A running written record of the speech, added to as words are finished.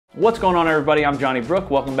What's going on, everybody? I'm Johnny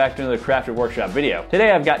Brook. Welcome back to another Crafted Workshop video.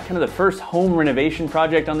 Today I've got kind of the first home renovation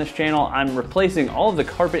project on this channel. I'm replacing all of the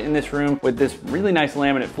carpet in this room with this really nice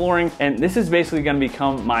laminate flooring, and this is basically going to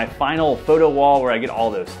become my final photo wall where I get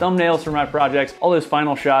all those thumbnails for my projects, all those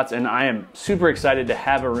final shots, and I am super excited to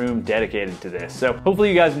have a room dedicated to this. So hopefully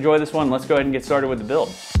you guys enjoy this one. Let's go ahead and get started with the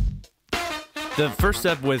build. The first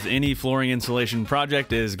step with any flooring installation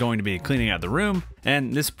project is going to be cleaning out the room,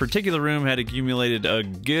 and this particular room had accumulated a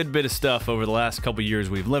good bit of stuff over the last couple years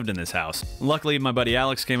we've lived in this house. Luckily, my buddy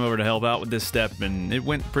Alex came over to help out with this step, and it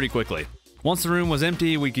went pretty quickly. Once the room was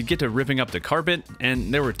empty, we could get to ripping up the carpet,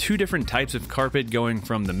 and there were two different types of carpet going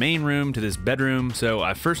from the main room to this bedroom, so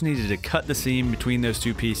I first needed to cut the seam between those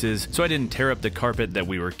two pieces so I didn't tear up the carpet that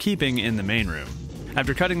we were keeping in the main room.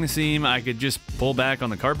 After cutting the seam, I could just pull back on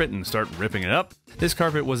the carpet and start ripping it up. This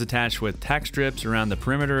carpet was attached with tack strips around the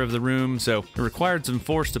perimeter of the room, so it required some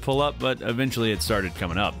force to pull up, but eventually it started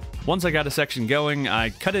coming up. Once I got a section going,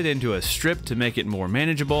 I cut it into a strip to make it more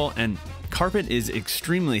manageable, and carpet is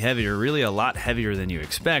extremely heavy, or really a lot heavier than you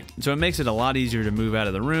expect, so it makes it a lot easier to move out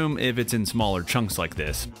of the room if it's in smaller chunks like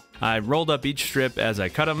this. I rolled up each strip as I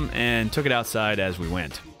cut them and took it outside as we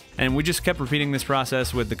went. And we just kept repeating this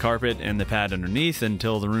process with the carpet and the pad underneath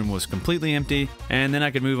until the room was completely empty, and then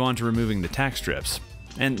I could move on to removing the tack strips.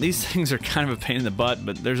 And these things are kind of a pain in the butt,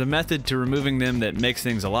 but there's a method to removing them that makes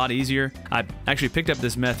things a lot easier. I actually picked up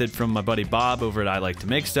this method from my buddy Bob over at I Like to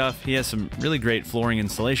Make Stuff. He has some really great flooring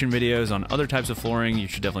installation videos on other types of flooring. You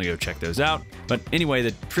should definitely go check those out. But anyway,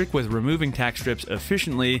 the trick with removing tack strips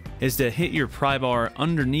efficiently is to hit your pry bar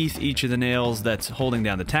underneath each of the nails that's holding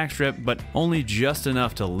down the tack strip, but only just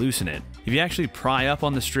enough to loosen it. If you actually pry up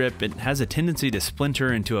on the strip, it has a tendency to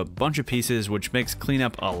splinter into a bunch of pieces, which makes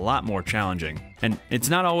cleanup a lot more challenging. And it's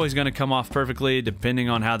not always going to come off perfectly depending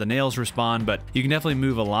on how the nails respond, but you can definitely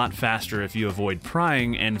move a lot faster if you avoid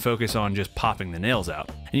prying and focus on just popping the nails out.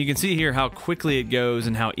 And you can see here how quickly it goes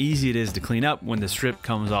and how easy it is to clean up when the strip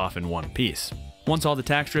comes off in one piece. Once all the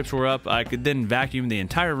tack strips were up, I could then vacuum the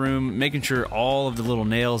entire room, making sure all of the little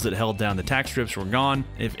nails that held down the tack strips were gone.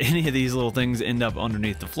 If any of these little things end up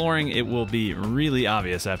underneath the flooring, it will be really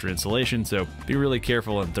obvious after installation, so be really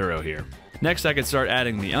careful and thorough here. Next, I could start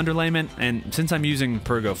adding the underlayment, and since I'm using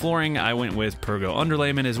Pergo flooring, I went with Pergo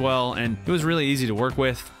underlayment as well, and it was really easy to work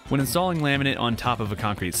with. When installing laminate on top of a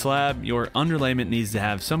concrete slab, your underlayment needs to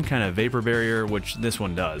have some kind of vapor barrier, which this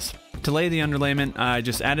one does. To lay the underlayment, I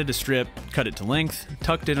just added a strip, cut it to length,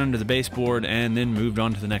 tucked it under the baseboard, and then moved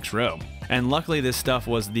on to the next row. And luckily this stuff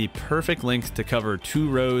was the perfect length to cover 2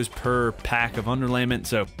 rows per pack of underlayment,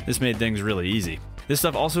 so this made things really easy. This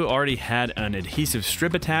stuff also already had an adhesive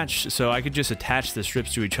strip attached, so I could just attach the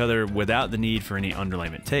strips to each other without the need for any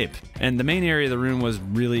underlayment tape. And the main area of the room was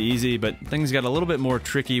really easy, but things got a little bit more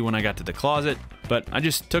tricky when I got to the closet. But I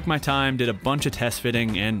just took my time, did a bunch of test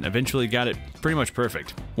fitting, and eventually got it pretty much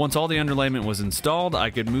perfect. Once all the underlayment was installed,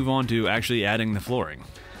 I could move on to actually adding the flooring.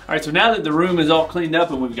 All right, so now that the room is all cleaned up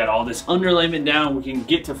and we've got all this underlayment down, we can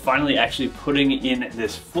get to finally actually putting in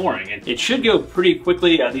this flooring. And it should go pretty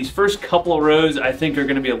quickly. These first couple of rows I think are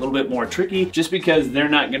gonna be a little bit more tricky just because they're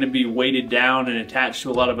not gonna be weighted down and attached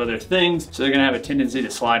to a lot of other things. So they're gonna have a tendency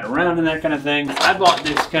to slide around and that kind of thing. I bought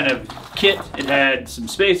this kind of kit. It had some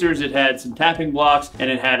spacers, it had some tapping blocks,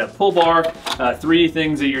 and it had a pull bar. 3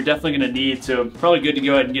 things that you're definitely gonna need. So probably good to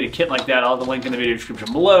go ahead and get a kit like that. I'll have the link in the video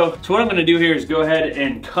description below. So what I'm gonna do here is go ahead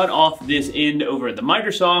and cut off this end over at the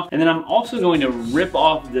miter saw, and then I'm also going to rip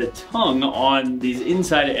off the tongue on these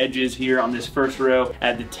inside edges here on this first row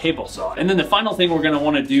at the table saw. And then the final thing we're going to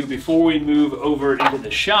want to do before we move over into the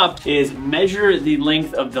shop is measure the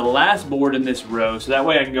length of the last board in this row, so that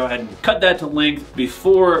way I can go ahead and cut that to length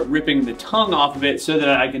before ripping the tongue off of it, so that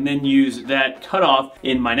I can then use that cutoff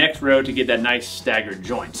in my next row to get that nice staggered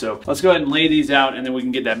joint. So let's go ahead and lay these out, and then we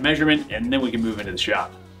can get that measurement, and then we can move into the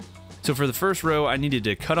shop. So for the first row, I needed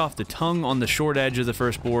to cut off the tongue on the short edge of the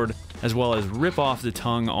first board, as well as rip off the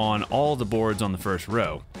tongue on all the boards on the first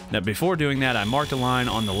row. Now before doing that, I marked a line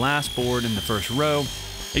on the last board in the first row.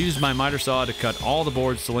 I used my miter saw to cut all the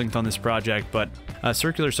boards to length on this project, but a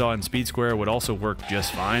circular saw and speed square would also work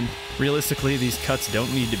just fine. Realistically, these cuts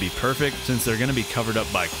don't need to be perfect since they're going to be covered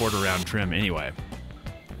up by quarter round trim anyway.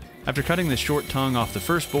 After cutting the short tongue off the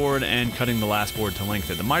first board and cutting the last board to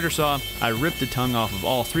length at the miter saw, I ripped the tongue off of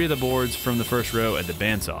all 3 of the boards from the first row at the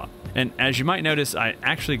bandsaw. And as you might notice, I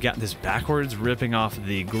actually got this backwards, ripping off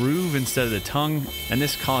the groove instead of the tongue, and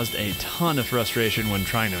this caused a ton of frustration when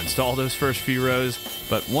trying to install those first few rows.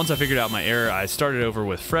 But once I figured out my error, I started over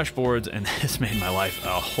with fresh boards, and this made my life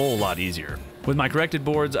a whole lot easier. With my corrected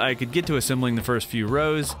boards, I could get to assembling the first few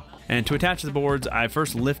rows, And to attach the boards, I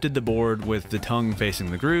first lifted the board with the tongue facing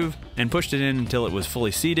the groove and pushed it in until it was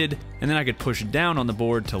fully seated, and then I could push down on the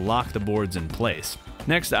board to lock the boards in place.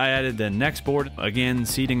 Next, I added the next board, again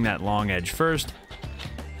seating that long edge first,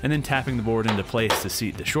 and then tapping the board into place to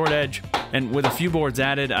seat the short edge. And with a few boards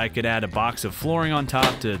added, I could add a box of flooring on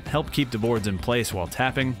top to help keep the boards in place while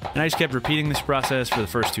tapping. And I just kept repeating this process for the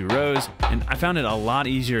first 2 rows, and I found it a lot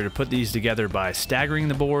easier to put these together by staggering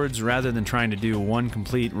the boards rather than trying to do one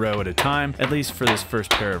complete row at a time, at least for this first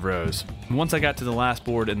pair of rows. And once I got to the last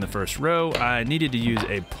board in the first row, I needed to use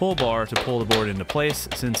a pull bar to pull the board into place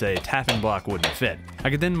since a tapping block wouldn't fit. I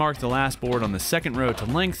could then mark the last board on the second row to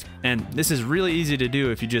length, and this is really easy to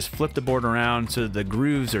do if you just flip the board around so that the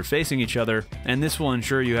grooves are facing each other, and this will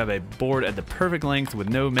ensure you have a board at the perfect length with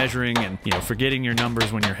no measuring and, forgetting your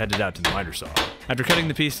numbers when you're headed out to the miter saw. After cutting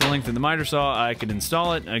the piece to the length of the miter saw, I could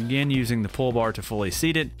install it, again using the pull bar to fully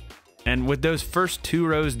seat it. And with those first 2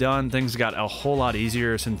 rows done, things got a whole lot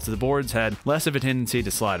easier since the boards had less of a tendency to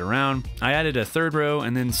slide around. I added a 3rd row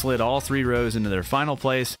and then slid all 3 rows into their final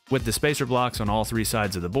place with the spacer blocks on all 3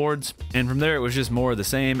 sides of the boards. And from there it was just more of the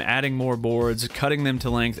same, adding more boards, cutting them to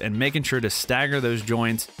length, and making sure to stagger those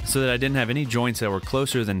joints so that I didn't have any joints that were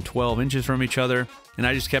closer than 12 inches from each other. And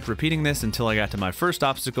I just kept repeating this until I got to my first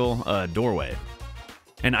obstacle, a doorway.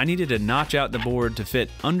 And I needed to notch out the board to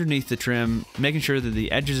fit underneath the trim, making sure that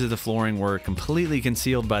the edges of the flooring were completely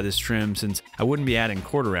concealed by this trim since I wouldn't be adding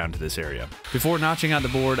cord around to this area. Before notching out the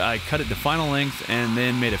board, I cut it to final length and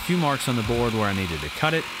then made a few marks on the board where I needed to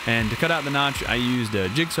cut it. And to cut out the notch, I used a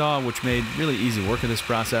jigsaw, which made really easy work of this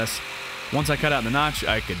process. Once I cut out the notch,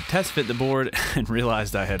 I could test fit the board and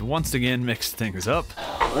realized I had once again mixed things up.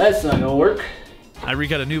 Well, that's not gonna work. I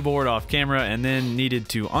recut a new board off camera and then needed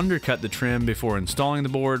to undercut the trim before installing the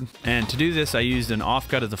board. And to do this, I used an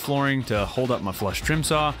offcut of the flooring to hold up my flush trim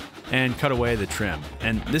saw and cut away the trim.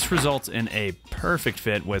 And this results in a perfect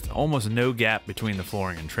fit with almost no gap between the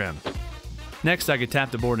flooring and trim. Next, I could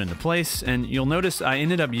tap the board into place, and you'll notice I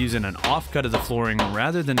ended up using an offcut of the flooring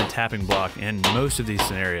rather than a tapping block in most of these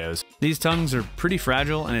scenarios. These tongues are pretty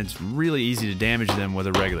fragile and it's really easy to damage them with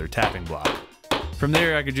a regular tapping block. From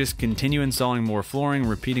there, I could just continue installing more flooring,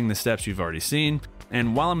 repeating the steps you've already seen.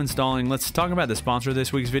 And while I'm installing, let's talk about the sponsor of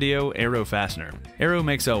this week's video, Arrow Fastener. Arrow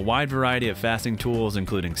makes a wide variety of fastening tools,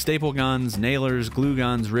 including staple guns, nailers, glue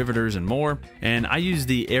guns, riveters, and more. And I use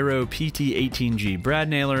the Arrow PT18G brad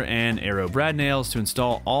nailer and Arrow brad nails to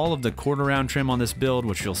install all of the quarter round trim on this build,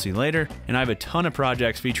 which you'll see later. And I have a ton of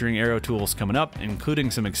projects featuring Arrow tools coming up, including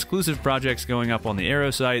some exclusive projects going up on the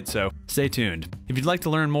Arrow site, so stay tuned. If you'd like to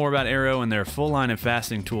learn more about Arrow and their full line of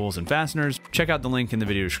fastening tools and fasteners, check out the link in the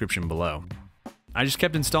video description below. I just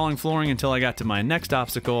kept installing flooring until I got to my next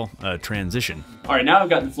obstacle, a transition. All right, now I've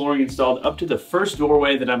got the flooring installed up to the first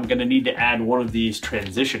doorway that I'm gonna need to add one of these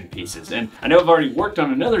transition pieces. And I know I've already worked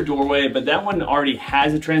on another doorway, but that one already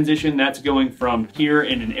has a transition. That's going from here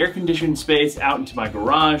in an air-conditioned space out into my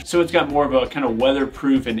garage. So it's got more of a kind of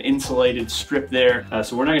weatherproof and insulated strip there.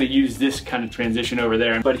 So we're not gonna use this kind of transition over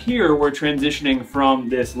there. But here we're transitioning from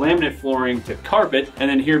this laminate flooring to carpet. And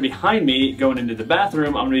then here behind me, going into the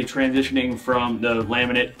bathroom, I'm gonna be transitioning from the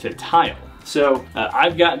laminate to tile. So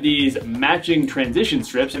I've got these matching transition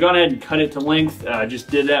strips. I've gone ahead and cut it to length. Just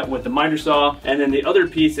did that with the miter saw. And then the other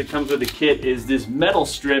piece that comes with the kit is this metal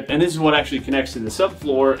strip. And this is what actually connects to the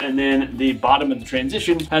subfloor. And then the bottom of the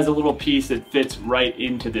transition has a little piece that fits right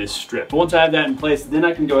into this strip. But once I have that in place, then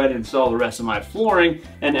I can go ahead and install the rest of my flooring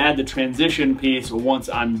and add the transition piece once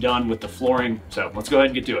I'm done with the flooring. So let's go ahead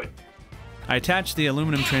and get to it. I attached the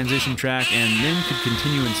aluminum transition track and then could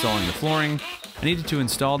continue installing the flooring. I needed to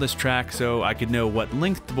install this track so I could know what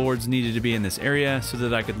length the boards needed to be in this area so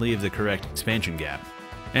that I could leave the correct expansion gap.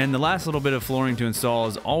 And the last little bit of flooring to install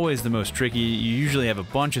is always the most tricky. You usually have a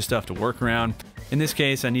bunch of stuff to work around. In this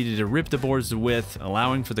case, I needed to rip the boards to width,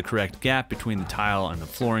 allowing for the correct gap between the tile and the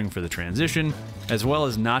flooring for the transition, as well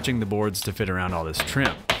as notching the boards to fit around all this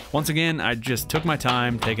trim. Once again, I just took my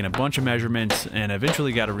time, taking a bunch of measurements, and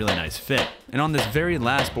eventually got a really nice fit. And on this very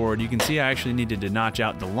last board, you can see I actually needed to notch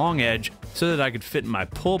out the long edge so that I could fit my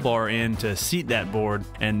pull bar in to seat that board,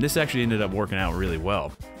 and this actually ended up working out really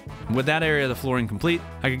well. With that area of the flooring complete,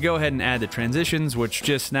 I could go ahead and add the transitions, which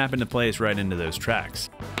just snap into place right into those tracks.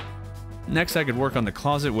 Next, I could work on the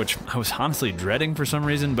closet, which I was honestly dreading for some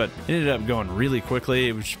reason, but it ended up going really quickly.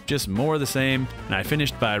 It was just more of the same, and I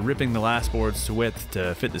finished by ripping the last boards to width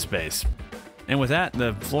to fit the space. And with that,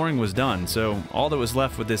 the flooring was done, so all that was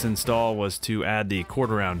left with this install was to add the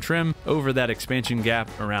quarter round trim over that expansion gap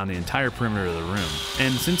around the entire perimeter of the room.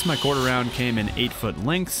 And since my quarter round came in 8-foot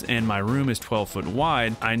lengths and my room is 12 foot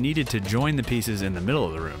wide, I needed to join the pieces in the middle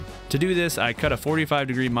of the room. To do this, I cut a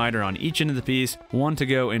 45-degree miter on each end of the piece, one to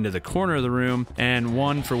go into the corner of the room, and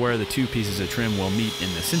one for where the two pieces of trim will meet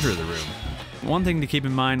in the center of the room. One thing to keep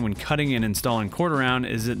in mind when cutting and installing quarter round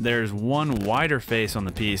is that there's one wider face on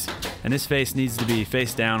the piece, and this face needs to be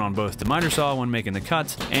face down on both the miter saw when making the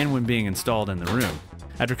cuts and when being installed in the room.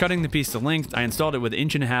 After cutting the piece to length, I installed it with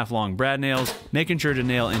 1.5-inch long brad nails, making sure to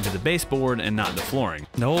nail into the baseboard and not the flooring.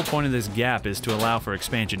 The whole point of this gap is to allow for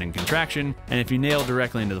expansion and contraction, and if you nail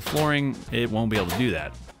directly into the flooring, it won't be able to do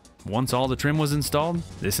that. Once all the trim was installed,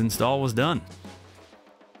 this install was done.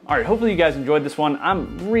 All right, hopefully you guys enjoyed this one.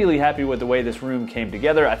 I'm really happy with the way this room came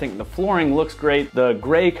together. I think the flooring looks great. The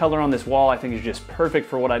gray color on this wall I think is just perfect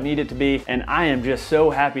for what I need it to be, and I am just so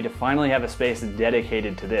happy to finally have a space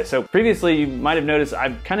dedicated to this. So previously you might have noticed I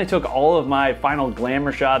kind of took all of my final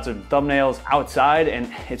glamour shots and thumbnails outside,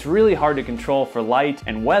 and it's really hard to control for light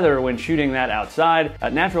and weather when shooting that outside.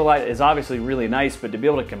 Natural light is obviously really nice, but to be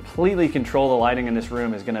able to completely control the lighting in this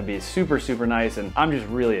room is gonna be super, super nice, and I'm just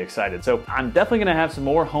really excited. So I'm definitely gonna have some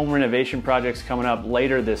more home renovation projects coming up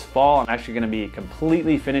later this fall. I'm actually going to be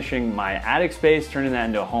completely finishing my attic space, turning that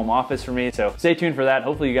into a home office for me. So stay tuned for that.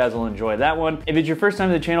 Hopefully you guys will enjoy that one. If it's your first time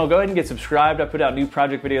to the channel, go ahead and get subscribed. I put out new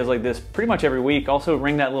project videos like this pretty much every week. Also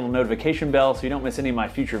ring that little notification bell so you don't miss any of my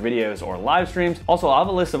future videos or live streams. Also, I'll have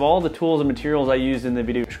a list of all the tools and materials I used in the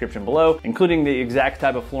video description below, including the exact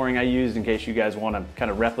type of flooring I used in case you guys want to kind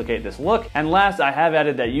of replicate this look. And last, I have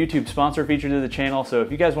added that YouTube sponsor feature to the channel. So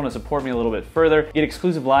if you guys want to support me a little bit further, get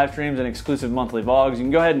exclusive live streams and exclusive monthly vlogs, you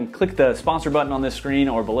can go ahead and click the sponsor button on this screen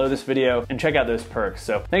or below this video and check out those perks.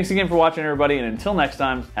 So thanks again for watching, everybody, and until next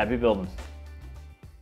time, happy building.